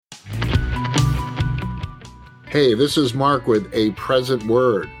Hey, this is Mark with A Present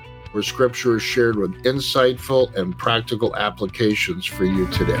Word, where Scripture is shared with insightful and practical applications for you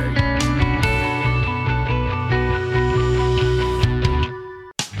today.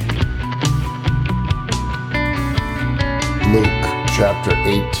 Luke chapter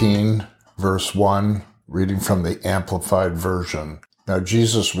 18, verse 1, reading from the Amplified Version. Now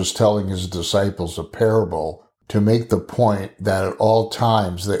Jesus was telling his disciples a parable to make the point that at all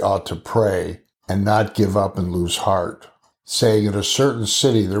times they ought to pray and not give up and lose heart, saying, in a certain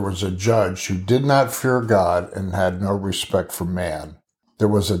city there was a judge who did not fear God and had no respect for man. There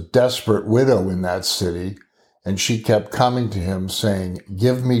was a desperate widow in that city, and she kept coming to him, saying,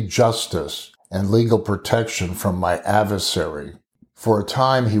 give me justice and legal protection from my adversary. For a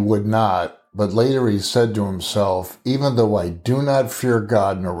time he would not, but later he said to himself, even though I do not fear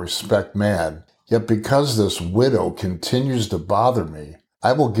God nor respect man, yet because this widow continues to bother me,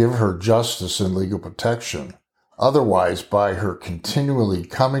 I will give her justice and legal protection. Otherwise, by her continually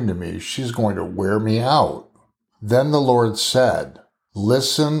coming to me, she's going to wear me out. Then the Lord said,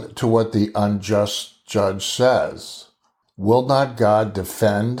 listen to what the unjust judge says. Will not God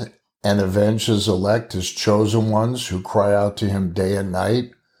defend and avenge his elect, his chosen ones who cry out to him day and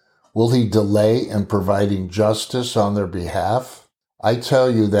night? Will he delay in providing justice on their behalf? I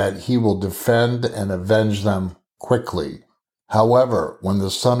tell you that he will defend and avenge them quickly. However, when the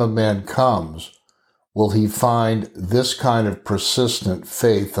Son of Man comes, will he find this kind of persistent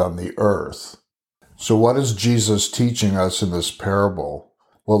faith on the earth? So what is Jesus teaching us in this parable?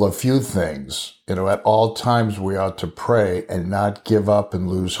 Well, a few things. At all times we ought to pray and not give up and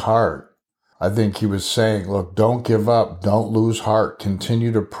lose heart. I think he was saying, look, don't give up, don't lose heart,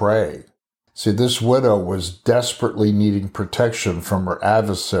 continue to pray. See, this widow was desperately needing protection from her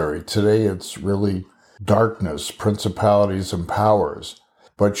adversary. Today it's really darkness, principalities, and powers.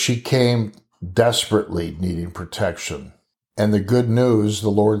 But she came desperately needing protection. And the good news,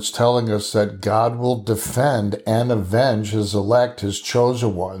 the Lord's telling us that God will defend and avenge his elect, his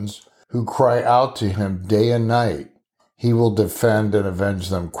chosen ones, who cry out to him day and night. He will defend and avenge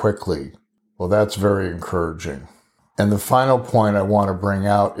them quickly. Well, that's very encouraging. And the final point I want to bring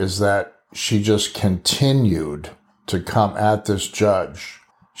out is that she just continued to come at this judge.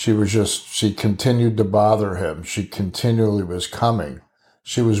 She continued to bother him. She continually was coming.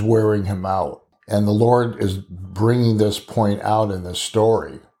 She was wearing him out. And the Lord is bringing this point out in this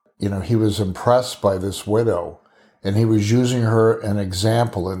story. He was impressed by this widow, and he was using her an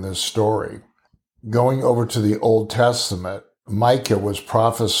example in this story. Going over to the Old Testament, Micah was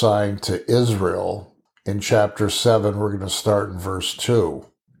prophesying to Israel in chapter 7. We're going to start in verse 2.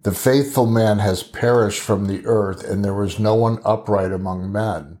 The faithful man has perished from the earth, and there was no one upright among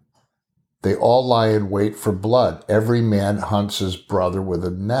men. They all lie in wait for blood. Every man hunts his brother with a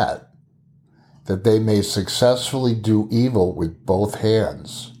net, that they may successfully do evil with both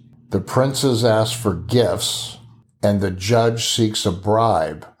hands. The princes ask for gifts, and the judge seeks a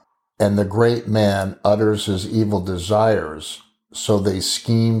bribe, and the great man utters his evil desires, so they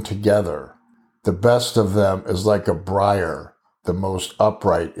scheme together. The best of them is like a briar. The most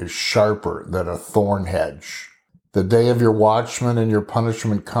upright is sharper than a thorn hedge. The day of your watchman and your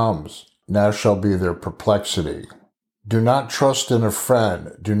punishment comes. Now shall be their perplexity. Do not trust in a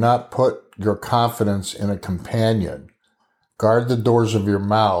friend. Do not put your confidence in a companion. Guard the doors of your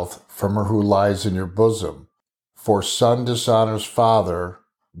mouth from her who lies in your bosom. For son dishonors father,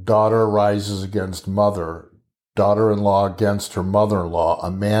 daughter rises against mother, daughter-in-law against her mother-in-law.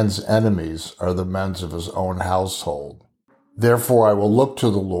 A man's enemies are the men of his own household. Therefore I will look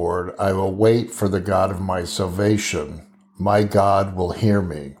to the Lord. I will wait for the God of my salvation. My God will hear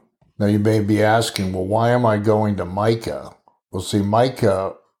me. Now you may be asking, well, why am I going to Micah? Well, see,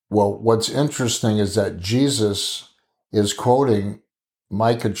 what's interesting is that Jesus is quoting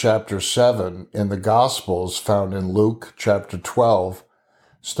Micah chapter 7 in the Gospels, found in Luke chapter 12,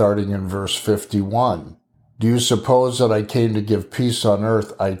 starting in verse 51. Do you suppose that I came to give peace on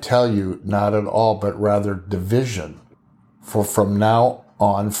earth? I tell you, not at all, but rather division. For from now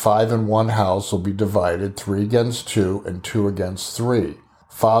on, 5 in one house will be divided, 3 against 2, and 2 against 3.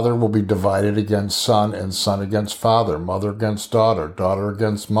 Father will be divided against son, and son against father, mother against daughter, daughter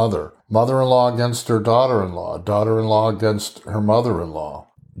against mother, mother-in-law against her daughter-in-law, daughter-in-law against her mother-in-law.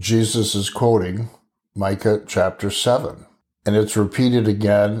 Jesus is quoting Micah chapter 7. And it's repeated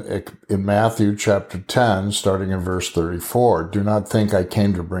again in Matthew chapter 10, starting in verse 34. Do not think I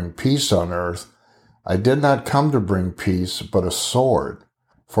came to bring peace on earth. I did not come to bring peace, but a sword.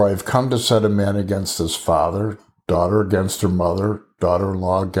 For I have come to set a man against his father, daughter against her mother,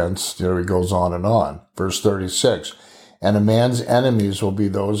 daughter-in-law against, he goes on and on. Verse 36, and a man's enemies will be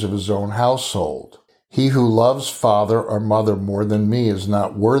those of his own household. He who loves father or mother more than me is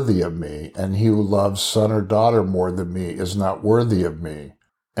not worthy of me, and he who loves son or daughter more than me is not worthy of me.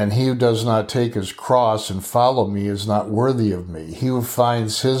 And he who does not take his cross and follow me is not worthy of me. He who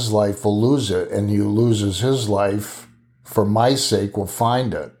finds his life will lose it, and he who loses his life for my sake will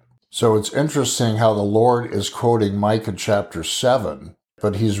find it. So it's interesting how the Lord is quoting Micah chapter 7,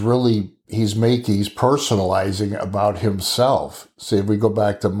 but he's personalizing about himself. See, if we go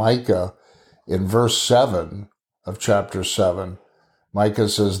back to Micah, in verse 7 of chapter 7, Micah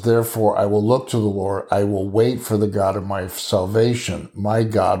says, therefore I will look to the Lord, I will wait for the God of my salvation. My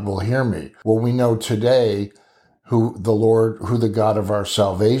God will hear me. Well, we know today who the God of our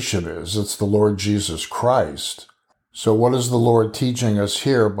salvation is. It's the Lord Jesus Christ. So what is the Lord teaching us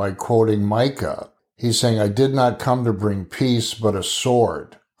here by quoting Micah? He's saying, I did not come to bring peace, but a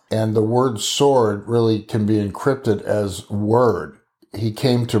sword. And the word sword really can be encrypted as word. He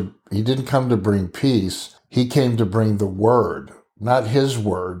didn't come to bring peace. He came to bring the word, not his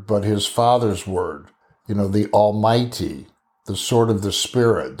word, but his Father's word. The Almighty, the sword of the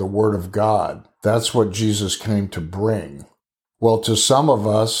Spirit, the word of God. That's what Jesus came to bring. Well, to some of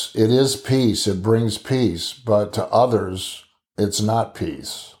us, it is peace. It brings peace, but to others, it's not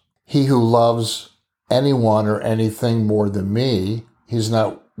peace. He who loves anyone or anything more than me, he's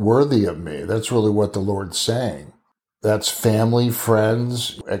not worthy of me. That's really what the Lord's saying. That's family,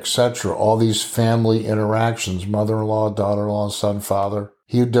 friends, etc. All these family interactions, mother-in-law, daughter-in-law, son, father.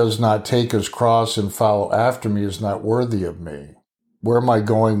 He who does not take his cross and follow after me is not worthy of me. Where am I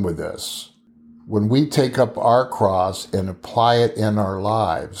going with this? When we take up our cross and apply it in our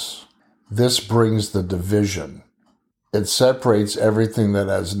lives, this brings the division. It separates everything that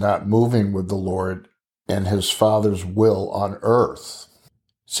is not moving with the Lord and his Father's will on earth.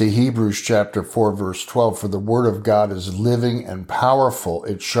 See Hebrews chapter 4, verse 12, for the word of God is living and powerful.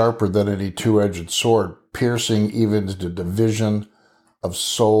 It's sharper than any two-edged sword, piercing even to the division of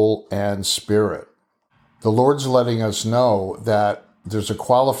soul and spirit. The Lord's letting us know that there's a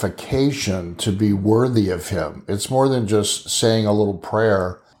qualification to be worthy of him. It's more than just saying a little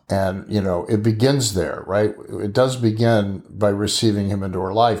prayer and, it begins there, right? It does begin by receiving him into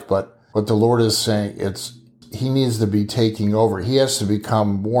our life, but what the Lord is saying, he needs to be taking over. He has to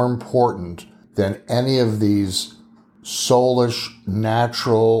become more important than any of these soulish,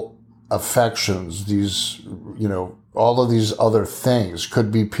 natural affections, these, all of these other things.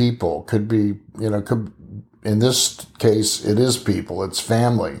 Could be people, could be, in this case, it is people, it's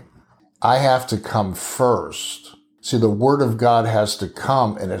family. I have to come first. See, the Word of God has to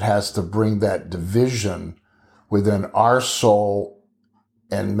come, and it has to bring that division within our soul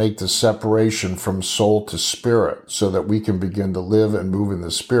and make the separation from soul to spirit so that we can begin to live and move in the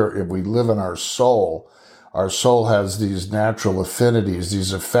spirit. If we live in our soul has these natural affinities,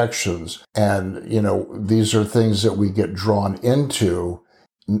 these affections, and, these are things that we get drawn into.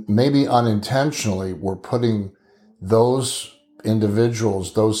 Maybe unintentionally, we're putting those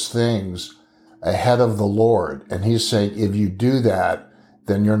individuals, those things ahead of the Lord. And he's saying, if you do that,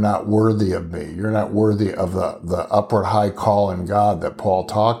 then you're not worthy of me. You're not worthy of the upward high call in God that Paul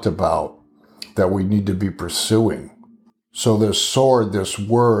talked about that we need to be pursuing. So this sword, this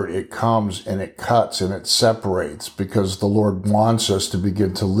word, it comes and it cuts and it separates because the Lord wants us to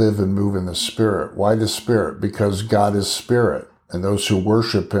begin to live and move in the Spirit. Why the Spirit? Because God is Spirit, and those who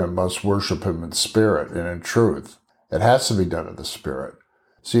worship him must worship him in spirit and in truth. It has to be done in the Spirit.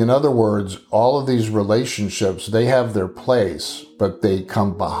 See, in other words, all of these relationships, they have their place, but they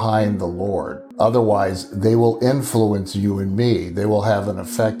come behind the Lord. Otherwise, they will influence you and me. They will have an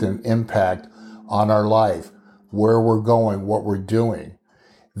effect and impact on our life, where we're going, what we're doing.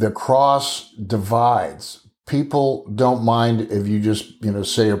 The cross divides. People don't mind if you just,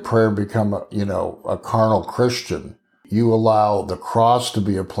 say a prayer and become a carnal Christian. You allow the cross to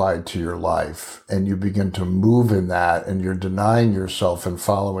be applied to your life and you begin to move in that and you're denying yourself and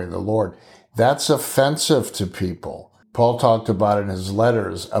following the Lord. That's offensive to people. Paul talked about in his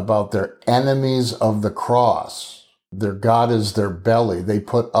letters about their enemies of the cross. Their God is their belly. They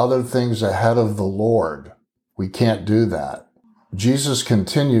put other things ahead of the Lord. We can't do that. Jesus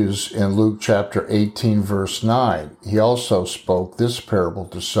continues in Luke chapter 18, verse 9. He also spoke this parable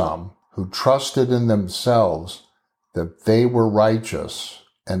to some who trusted in themselves that they were righteous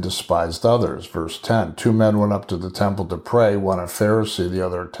and despised others. Verse 10, 2 men went up to the temple to pray, one a Pharisee, the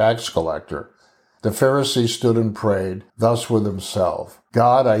other a tax collector. The Pharisee stood and prayed thus with himself,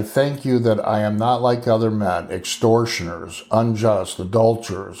 God, I thank you that I am not like other men, extortioners, unjust,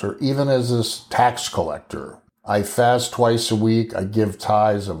 adulterers, or even as this tax collector. I fast twice a week. I give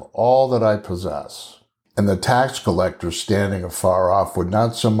tithes of all that I possess. And the tax collector standing afar off would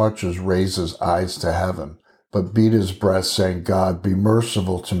not so much as raise his eyes to heaven, but beat his breast, saying, God, be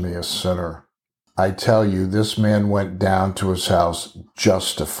merciful to me, a sinner. I tell you, this man went down to his house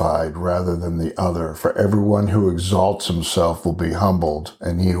justified rather than the other. For everyone who exalts himself will be humbled,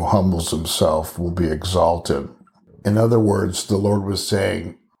 and he who humbles himself will be exalted. In other words, the Lord was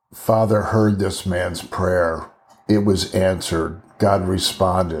saying, Father heard this man's prayer. It was answered. God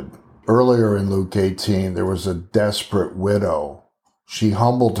responded. Earlier in Luke 18, there was a desperate widow. She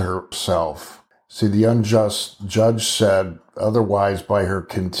humbled herself. See, the unjust judge said, otherwise by her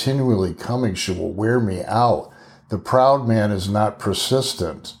continually coming, she will wear me out. The proud man is not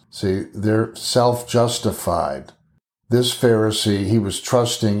persistent. See, they're self-justified. This Pharisee, he was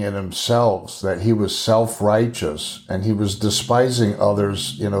trusting in himself, that he was self-righteous, and he was despising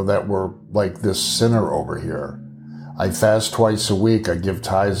others, that were like this sinner over here. I fast twice a week. I give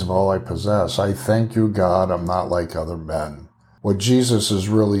tithes of all I possess. I thank you, God, I'm not like other men. What Jesus is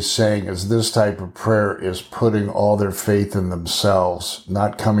really saying is this type of prayer is putting all their faith in themselves,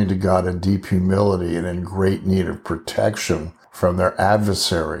 not coming to God in deep humility and in great need of protection from their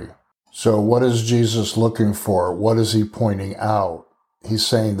adversary. So what is Jesus looking for? What is he pointing out? He's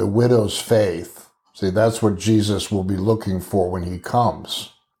saying the widow's faith. See, that's what Jesus will be looking for when he comes.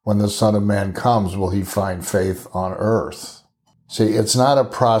 When the Son of Man comes, will he find faith on earth? See, it's not a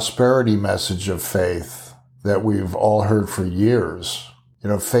prosperity message of faith that we've all heard for years.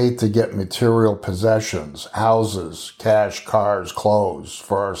 Faith to get material possessions, houses, cash, cars, clothes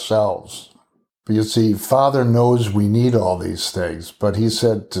for ourselves. But you see, Father knows we need all these things, but he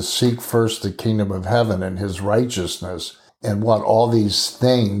said to seek first the kingdom of heaven and his righteousness, and what all these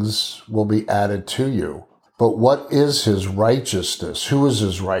things will be added to you. But what is his righteousness? Who is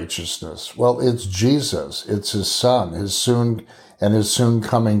his righteousness? Well, it's Jesus. It's his Son, his soon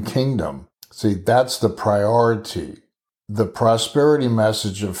coming kingdom. See, that's the priority. The prosperity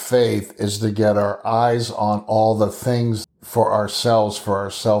message of faith is to get our eyes on all the things for ourselves, for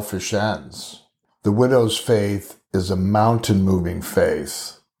our selfish ends. The widow's faith is a mountain-moving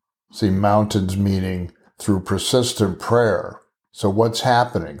faith. See, mountains meaning through persistent prayer. So what's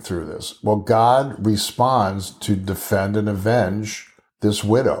happening through this? Well, God responds to defend and avenge this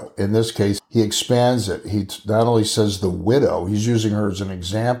widow. In this case, he expands it. He not only says the widow, he's using her as an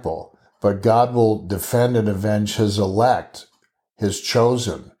example, but God will defend and avenge his elect, his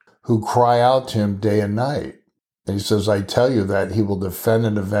chosen, who cry out to him day and night. And he says, I tell you that he will defend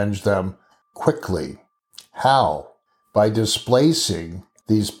and avenge them quickly. How? By displacing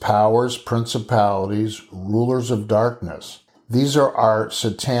these powers, principalities, rulers of darkness. These are our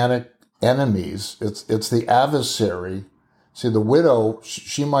satanic enemies. It's the adversary. See, the widow,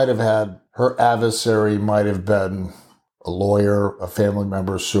 she might have had, her adversary might have been a lawyer, a family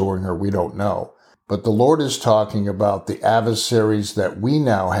member suing her. We don't know. But the Lord is talking about the adversaries that we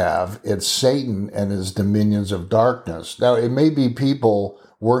now have. It's Satan and his dominions of darkness. Now, it may be people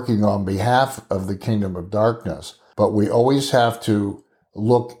working on behalf of the kingdom of darkness, but we always have to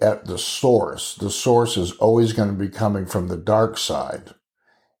look at the source. The source is always going to be coming from the dark side.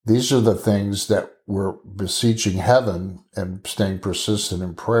 These are the things that we're beseeching heaven and staying persistent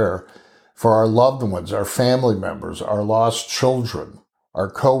in prayer for our loved ones, our family members, our lost children,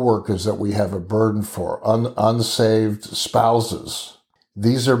 our co-workers that we have a burden for, unsaved spouses.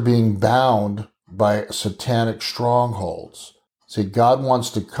 These are being bound by satanic strongholds. See, God wants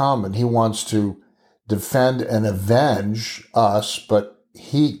to come and he wants to defend and avenge us, but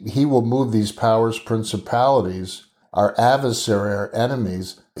he will move these powers, principalities, our adversary, our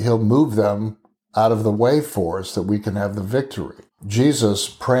enemies. He'll move them out of the way for us that we can have the victory. Jesus,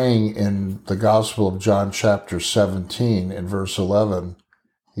 praying in the Gospel of John chapter 17 in verse 11,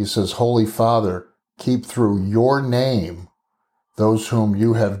 he says, Holy Father, keep through your name those whom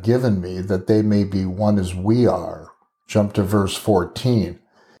you have given me, that they may be one as we are. Jump to verse 14.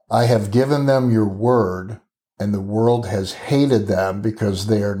 I have given them your word, and the world has hated them because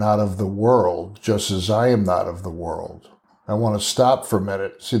they are not of the world, just as I am not of the world. I want to stop for a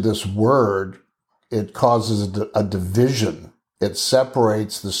minute. See, this word, it causes a division. It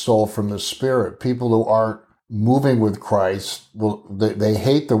separates the soul from the spirit. People who aren't moving with Christ, they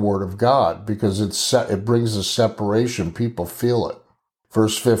hate the word of God because it brings a separation. People feel it.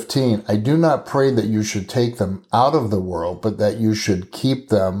 Verse 15, I do not pray that you should take them out of the world, but that you should keep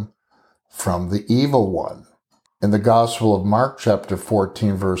them from the evil one. In the Gospel of Mark chapter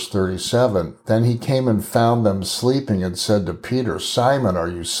 14, verse 37, then he came and found them sleeping and said to Peter, Simon, are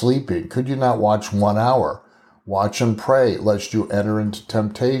you sleeping? Could you not watch 1 hour? Watch and pray, lest you enter into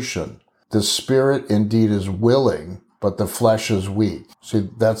temptation. The spirit indeed is willing, but the flesh is weak. See,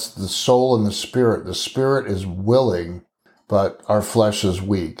 that's the soul and the spirit. The spirit is willing, but our flesh is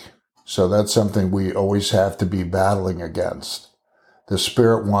weak. So that's something we always have to be battling against. The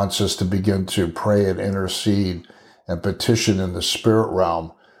Spirit wants us to begin to pray and intercede and petition in the spirit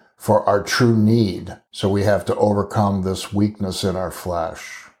realm for our true need. So we have to overcome this weakness in our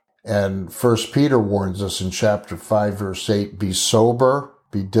flesh. And 1 Peter warns us in chapter 5, verse 8, be sober,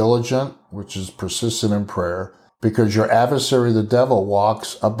 be diligent, which is persistent in prayer, because your adversary, the devil,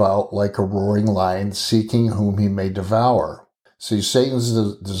 walks about like a roaring lion, seeking whom he may devour. See,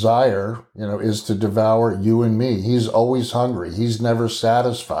 Satan's desire, is to devour you and me. He's always hungry. He's never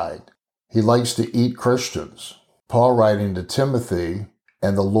satisfied. He likes to eat Christians. Paul writing to Timothy,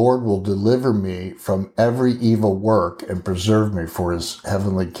 and the Lord will deliver me from every evil work and preserve me for his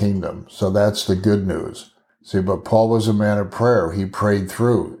heavenly kingdom. So that's the good news. See, but Paul was a man of prayer. He prayed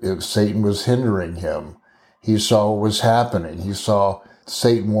through. If Satan was hindering him, he saw what was happening. He saw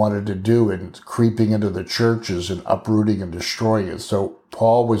Satan wanted to do and creeping into the churches and uprooting and destroying it. So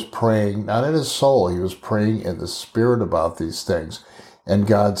Paul was praying, not in his soul, he was praying in the spirit about these things. And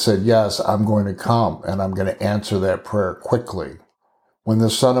God said, yes, I'm going to come and I'm going to answer that prayer quickly. When the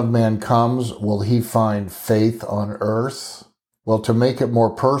Son of Man comes, will he find faith on earth? Well, to make it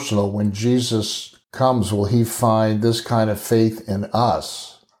more personal, when Jesus comes, will he find this kind of faith in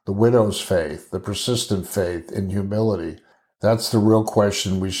us? The widow's faith, the persistent faith in humility. That's the real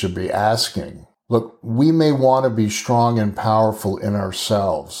question we should be asking. Look, we may want to be strong and powerful in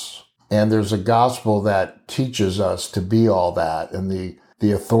ourselves. And there's a gospel that teaches us to be all that and the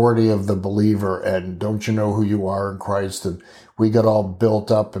authority of the believer. And don't you know who you are in Christ? And we get all built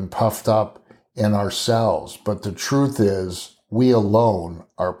up and puffed up in ourselves. But the truth is, we alone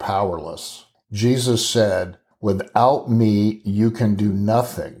are powerless. Jesus said, without me, you can do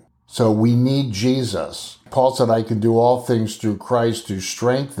nothing. So we need Jesus. Paul said, I can do all things through Christ who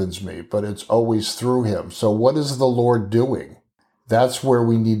strengthens me, but it's always through him. So what is the Lord doing? That's where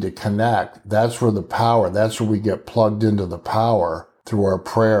we need to connect. That's where the power, that's where we get plugged into the power through our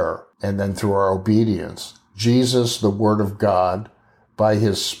prayer and then through our obedience. Jesus, the Word of God, by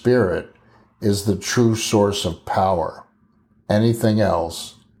his Spirit, is the true source of power. Anything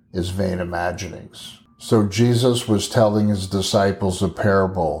else is vain imaginings. So Jesus was telling his disciples a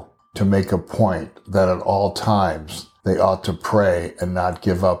parable to make a point that at all times they ought to pray and not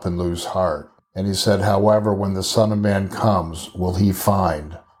give up and lose heart. And he said, however, when the Son of Man comes, will he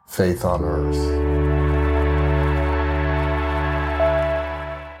find faith on earth?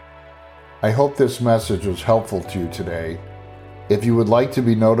 I hope this message was helpful to you today. If you would like to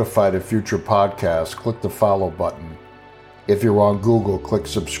be notified of future podcasts, click the follow button. If you're on Google, click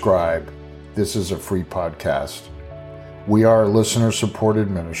subscribe. This is a free podcast. We are a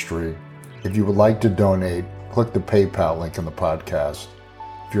listener-supported ministry. If you would like to donate, click the PayPal link in the podcast.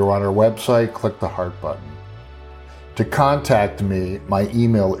 If you're on our website, click the heart button. To contact me, my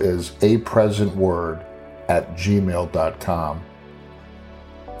email is apresentword@gmail.com.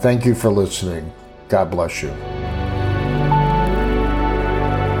 Thank you for listening. God bless you.